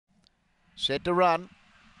Set to run.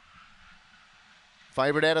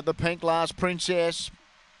 Favourite out of the pink, Last Princess.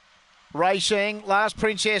 Racing, Last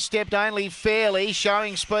Princess stepped only fairly,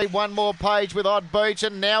 showing speed. One more page with Odd Boots,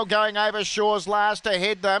 and now going over Shaw's Last to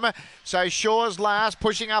head them. So Shaw's Last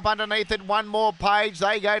pushing up underneath it. One more page,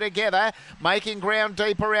 they go together. Making ground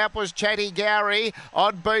deeper out was Chatty Gowrie.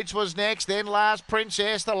 Odd Boots was next, then Last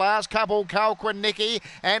Princess. The last couple, Colquhoun Nicky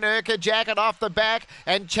and Urca Jacket off the back.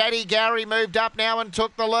 And Chatty Gowrie moved up now and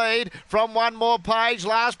took the lead from one more page.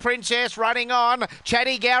 Last Princess running on.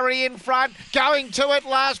 Chatty Gowrie in front, going to it.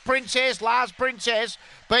 Last Princess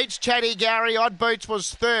beats Chatty Gowrie. Odd Boots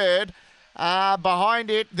was third. Behind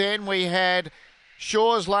it, then we had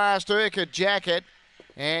Shaw's Last, Urca Jacket,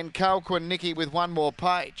 and Nicky with one more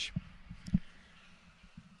page.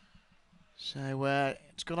 So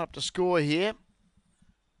it's gone up to score here.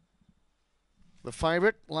 The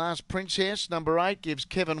favourite, Last Princess, number 8, gives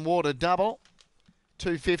Kevin Ward a double.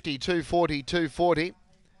 250, 240, 240.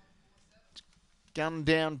 Gunned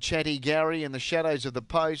down Chatty Gowrie in the shadows of the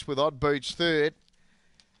post with Odd Boots third.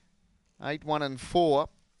 8, 1 and 4.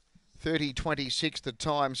 30.26 the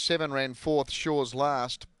time. 7 ran fourth, Shaw's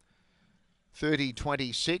Last.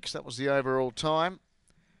 30.26, that was the overall time.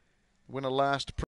 Winner Last